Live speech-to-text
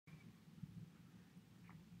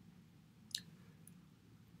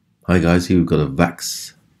Hi guys, here we've got a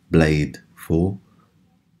VAX Blade 4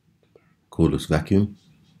 cordless vacuum.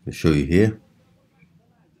 I'll show you here.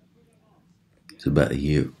 It's about a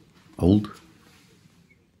year old.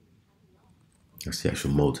 That's the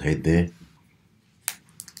actual motor head there.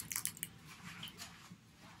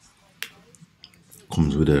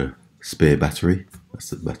 Comes with a spare battery.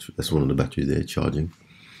 That's the battery. That's one of the batteries there charging.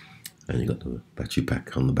 And you got the battery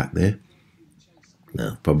pack on the back there.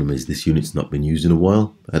 Now, the problem is this unit's not been used in a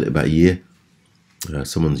while. I had it about a year.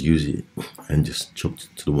 Someone's used it and just chucked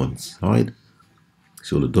it to the one side.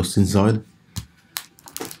 See all the dust inside.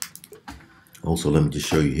 Also, let me just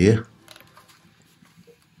show you here.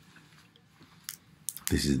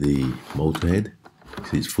 This is the motor head.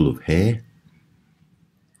 See, it's full of hair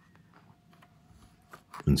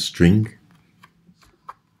and string.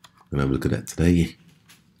 And have a look at that today.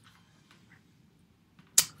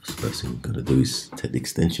 First thing I'm going to do is take the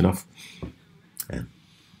extension off, and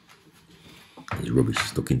there's rubbish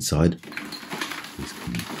stuck inside.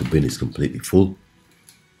 The bin is completely full.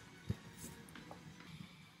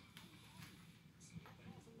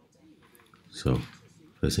 So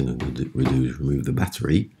first thing I'm going to do is remove the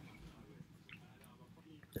battery,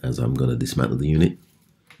 as I'm going to dismantle the unit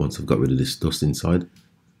once I've got rid of this dust inside.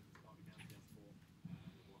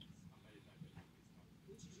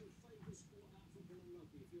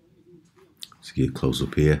 Let's get a close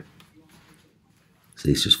up here.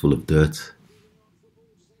 See, it's just full of dirt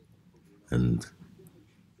and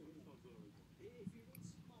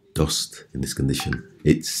dust in this condition.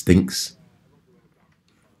 It stinks.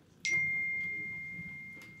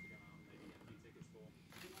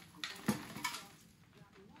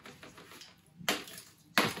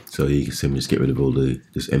 So you can see me just get rid of all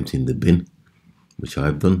just emptying the bin, which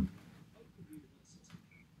I've done.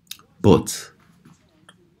 But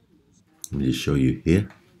let me just show you here.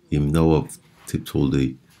 Even though I've tipped all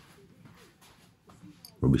the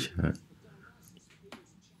rubbish out,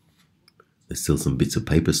 there's still some bits of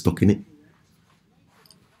paper stuck in it.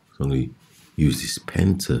 So I'm going to use this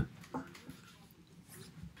pen to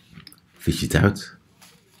fish it out.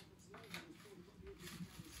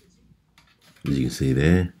 As you can see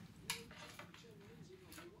there.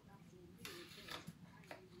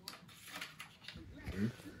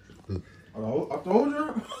 I told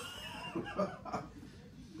you.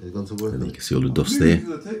 And you can see all the dust there.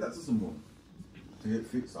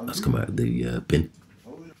 That's come out of the bin.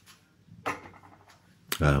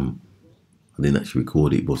 I didn't actually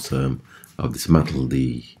record it, but I've dismantled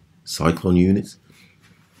the cyclone units.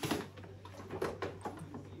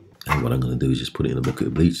 And what I'm going to do is just put it in a bucket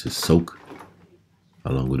of bleach to soak,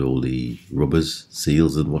 along with all the rubbers,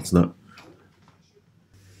 seals and what's not.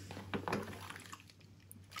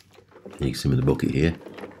 You can see them in the bucket here.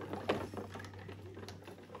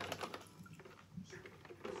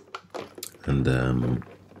 And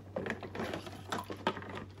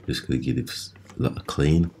just going to give it a lot of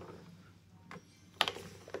clean.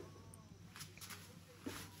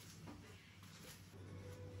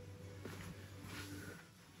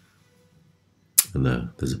 And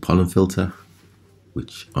there's a pollen filter,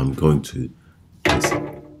 which I'm going to place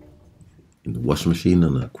in the washing machine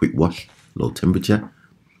on a quick wash, low temperature.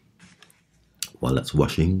 While that's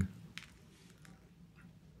washing,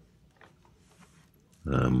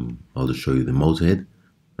 I'll just show you the motor head.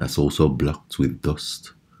 That's also blocked with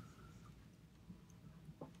dust.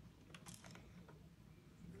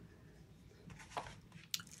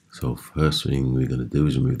 So first thing we're going to do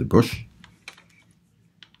is remove the brush.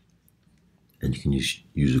 And you can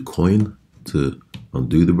use a coin to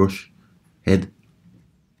undo the brush head.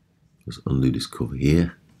 Just undo this cover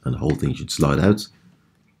here, and the whole thing should slide out.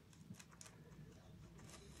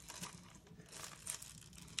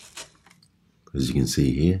 As you can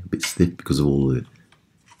see here, a bit stiff because of all the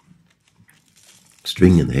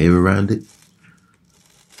string and hair around it.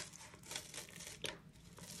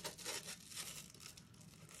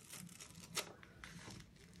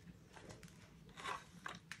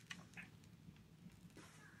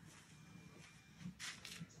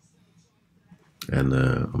 And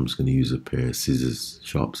I'm just going to use a pair of scissors,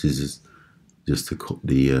 sharp scissors, just to cut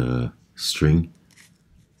the string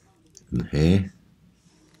and hair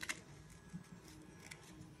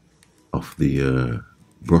off the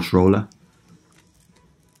brush roller.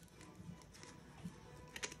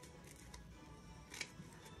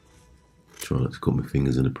 Try not to cut my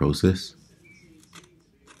fingers in the process.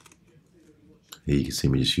 Here you can see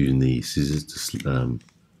me just using the scissors to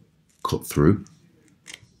cut through.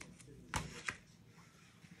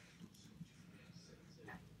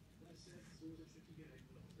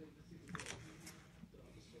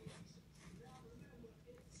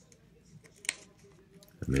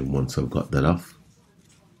 And then once I've got that off,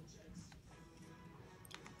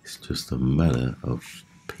 it's just a matter of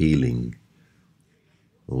peeling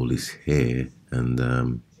all this hair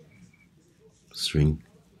and string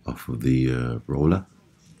off of the roller.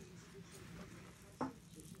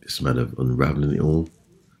 It's a matter of unraveling it all.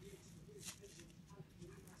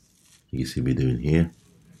 You can see me doing here.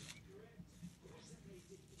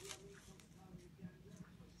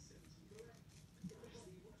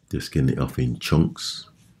 Just getting it off in chunks.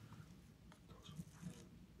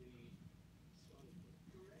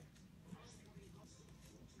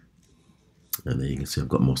 And there you can see I've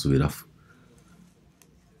got most of it off.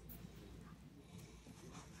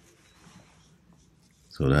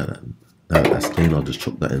 So that's clean. I'll just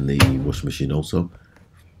chuck that in the washing machine also.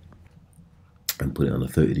 And put it on a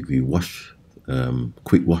 30-degree wash,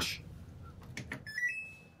 quick wash.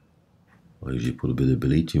 I usually put a bit of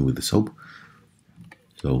bleach in with the soap.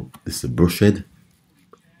 So this is a brush head.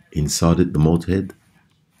 Inside it, the motor head.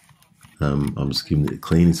 I'm just giving it a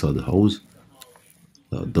clean inside the hose.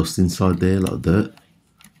 A lot of dust inside there, a lot of dirt.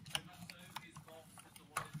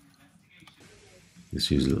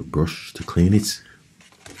 Just use a little brush to clean it.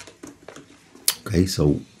 Okay,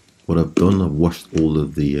 so what I've done, I've washed all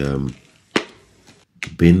of the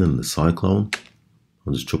bin and the cyclone.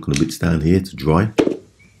 I'm just chucking the bits down here to dry.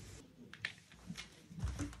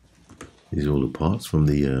 These are all the parts from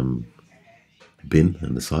the bin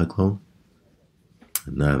and the cyclone.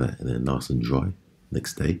 And now that they're nice and dry,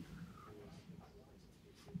 next day,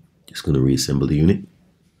 just going to reassemble the unit.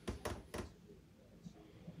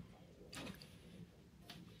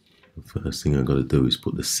 The first thing I've got to do is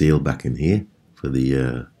put the seal back in here for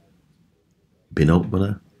the bin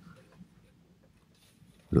opener.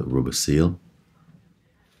 Little rubber seal.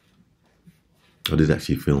 I did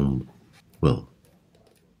actually film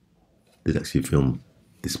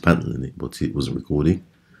dismantling it, but it wasn't recording.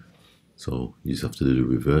 So you just have to do the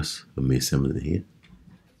reverse of me assembling it here.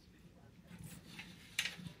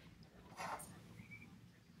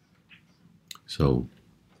 So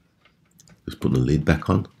just putting the lid back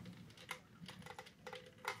on,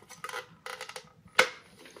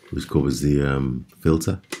 which covers the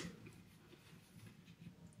filter.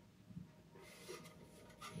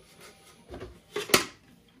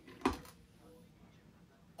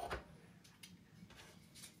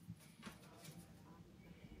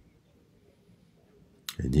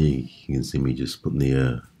 And here you can see me just putting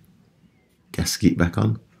the gasket back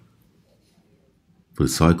on for the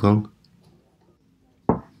cyclone.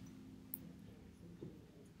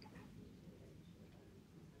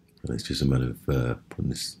 And it's just a matter of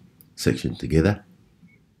putting this section together.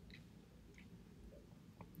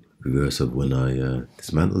 Reverse of when I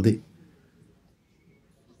dismantled it.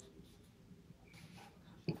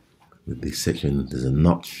 With this section, there's a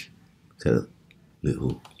notch. See a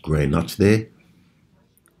little grey notch there.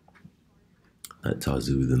 That ties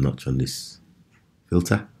it with the notch on this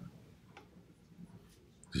filter.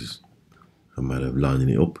 Just a matter of lining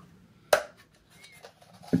it up.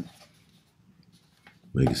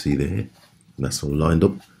 You can see there, and that's all lined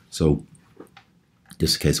up. So,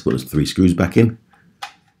 just in case, I put those 3 screws back in,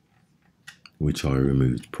 which I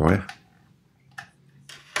removed prior.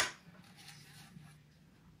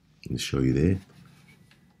 Let me show you there.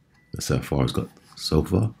 That's how far it's got so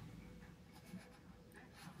far.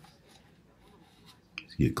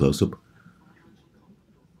 See it close up.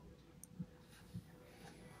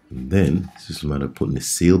 And then it's just a matter of putting this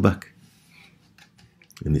seal back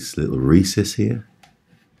in this little recess here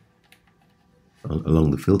along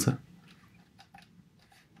the filter.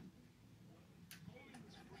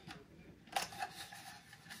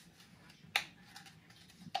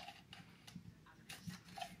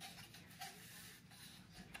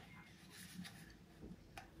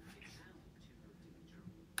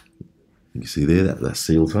 You can see there that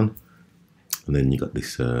seal's on, and then you got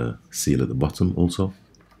this seal at the bottom also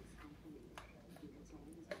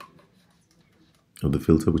of the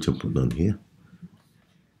filter, which I'm putting on here.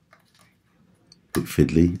 A bit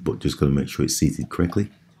fiddly, but just got to make sure it's seated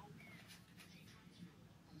correctly.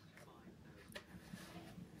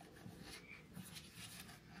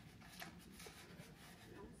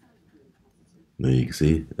 There you can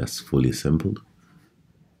see that's fully assembled.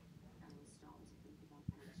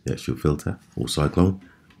 The actual filter or cyclone.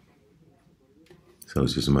 So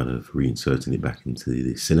it's just a matter of reinserting it back into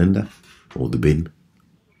the cylinder or the bin.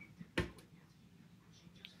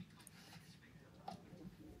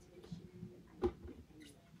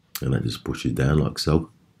 And that just pushes down like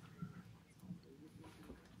so.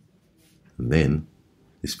 And then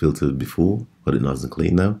this filter before, got it nice and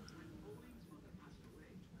clean now.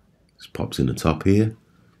 Just pops in the top here.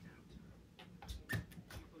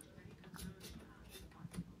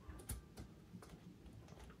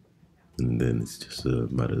 and it's just a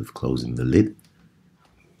matter of closing the lid.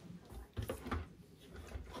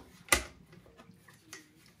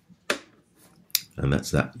 And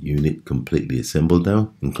that's that unit completely assembled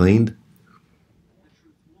now and cleaned.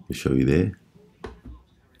 I'll show you there.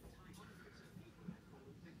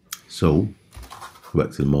 So,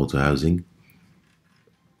 back to the motor housing.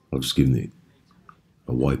 I've just given it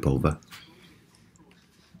a wipe over.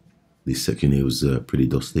 This section here was pretty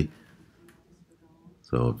dusty,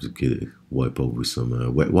 so I'll just get it wipe over with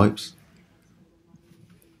some wet wipes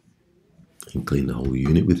and clean the whole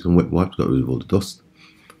unit with some wet wipes. Got rid of all the dust.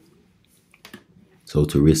 So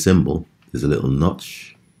to reassemble, there's a little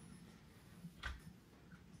notch.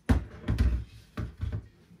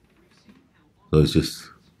 So it's just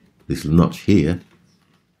this notch here.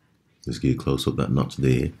 Let's get a close up that notch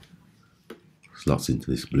there. Slots into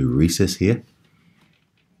this blue recess here,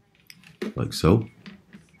 like so.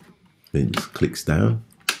 Then it just clicks down,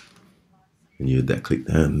 and you had that click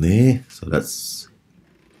down there. So that's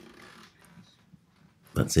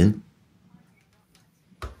in.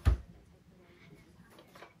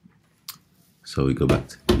 So we go back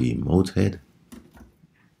to the motor head.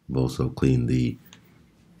 I've also cleaned the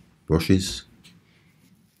brushes.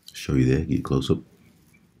 Show you there, get a close up.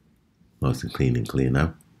 Nice and clear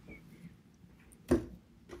now.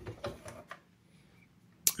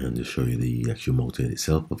 And just show you the actual motor head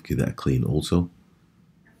itself. I've given that a clean also.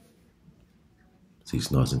 See, it's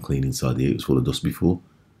nice and clean inside here. It was full of dust before.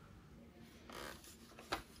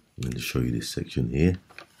 And just show you this section here.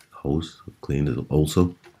 Hose, I've cleaned it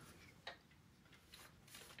also.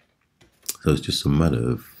 So it's just a matter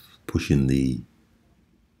of pushing the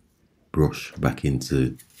brush back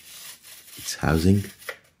into its housing.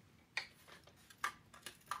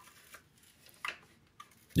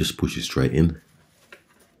 Just push it straight in.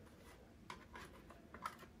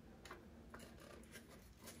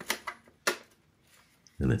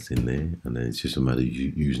 And that's in there. And then it's just a matter of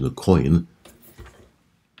using a coin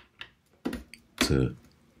to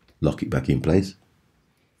lock it back in place.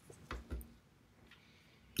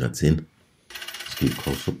 That's in. Let's get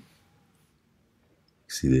close up.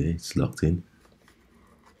 See there, it's locked in.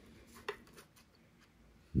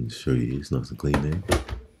 And show you, it's nice and clean there.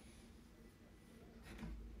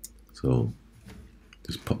 So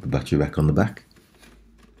just pop the battery back on the back.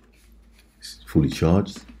 It's fully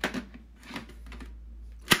charged.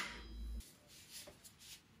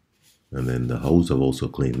 And then the hose, I've also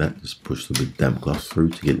cleaned that. Just push the big damp cloth through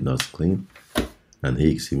to get it nice and clean. And here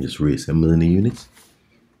you can see I'm just reassembling the units.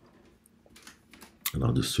 And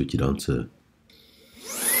I'll just switch it on to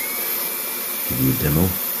give you a demo.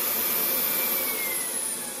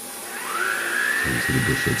 So you see the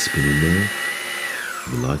brush head spinning there,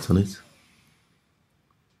 the light on it.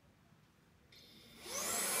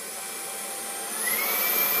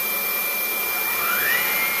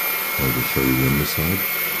 I'll just show you the underside.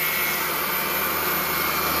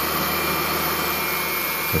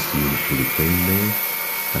 That's the unit fully clean there.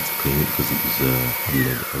 I had to clean it because it was had a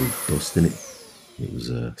lot of dust in it. It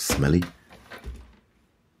was smelly.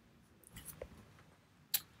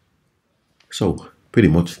 So pretty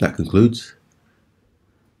much that concludes.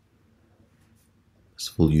 It's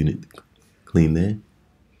full unit clean there.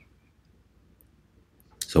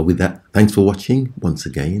 So with that, thanks for watching once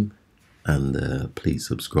again, and please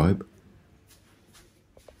subscribe.